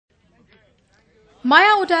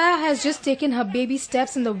Maya Udeya has just taken her baby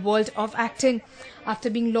steps in the world of acting.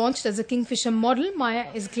 After being launched as a Kingfisher model, Maya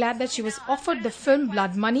is glad that she was offered the film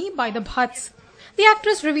Blood Money by the Bhatts. The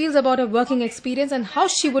actress reveals about her working experience and how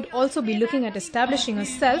she would also be looking at establishing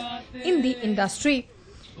herself in the industry.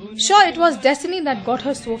 Sure, it was destiny that got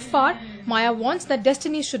her so far. Maya wants that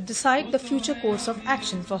destiny should decide the future course of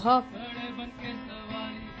action for her.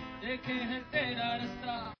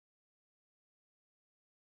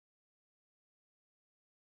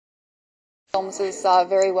 Films is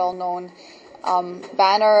very well known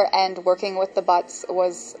banner, and working with the Butts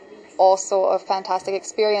was also a fantastic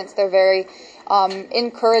experience. They're very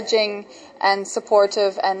encouraging and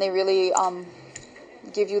supportive, and they really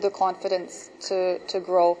give you the confidence to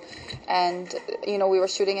grow. And we were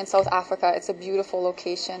shooting in South Africa. It's a beautiful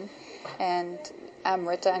location, and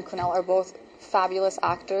Amrita and Kunal are both fabulous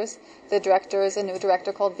actors. The director is a new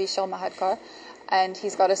director called Vishal Mahadkar, and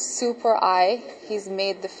he's got a super eye. He's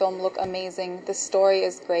made the film look amazing. The story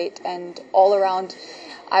is great, and all around,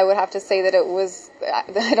 I would have to say that it was,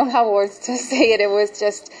 I don't have words to say it, it was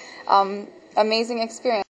just amazing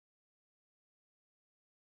experience.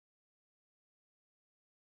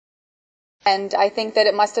 And I think that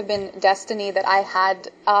it must have been destiny that I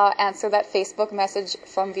had answered that Facebook message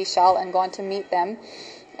from Vishal and gone to meet them.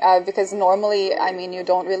 Because normally, you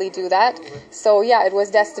don't really do that. So yeah, it was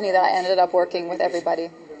destiny that I ended up working with everybody.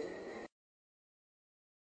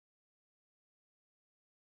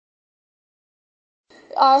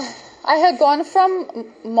 I had gone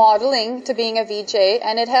from modeling to being a VJ,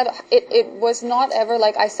 and it was not ever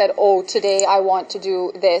like I said, oh, today I want to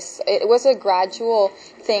do this. It was a gradual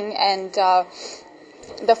thing, and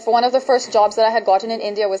one of the first jobs that I had gotten in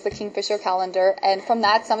India was the Kingfisher calendar, and from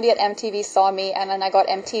that somebody at MTV saw me, and then I got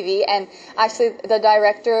MTV, and actually the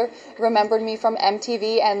director remembered me from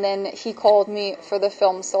MTV, and then he called me for the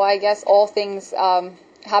film. So I guess all things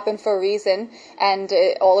happen for a reason, and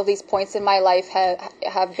all of these points in my life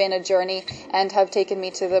have been a journey and have taken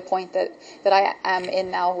me to the point that I am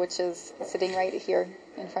in now, which is sitting right here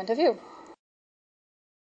in front of you.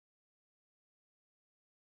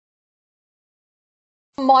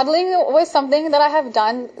 Modeling was something that I have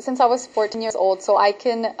done since I was 14 years old, so I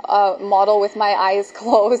can model with my eyes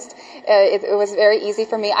closed. It was very easy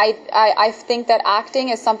for me. I think that acting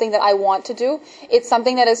is something that I want to do. It's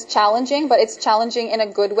something that is challenging, but it's challenging in a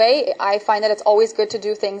good way. I find that it's always good to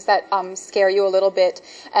do things that scare you a little bit,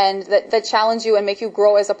 and that challenge you and make you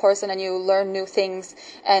grow as a person, and you learn new things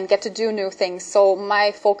and get to do new things. So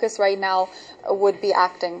my focus right now would be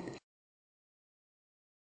acting.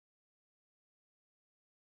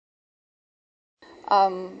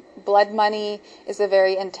 Blood Money is a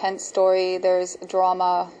very intense story. There's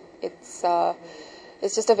drama. It's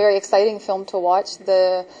just a very exciting film to watch.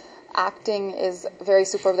 The acting is very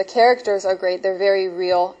superb. The characters are great. They're very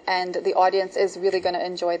real, and the audience is really going to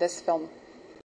enjoy this film.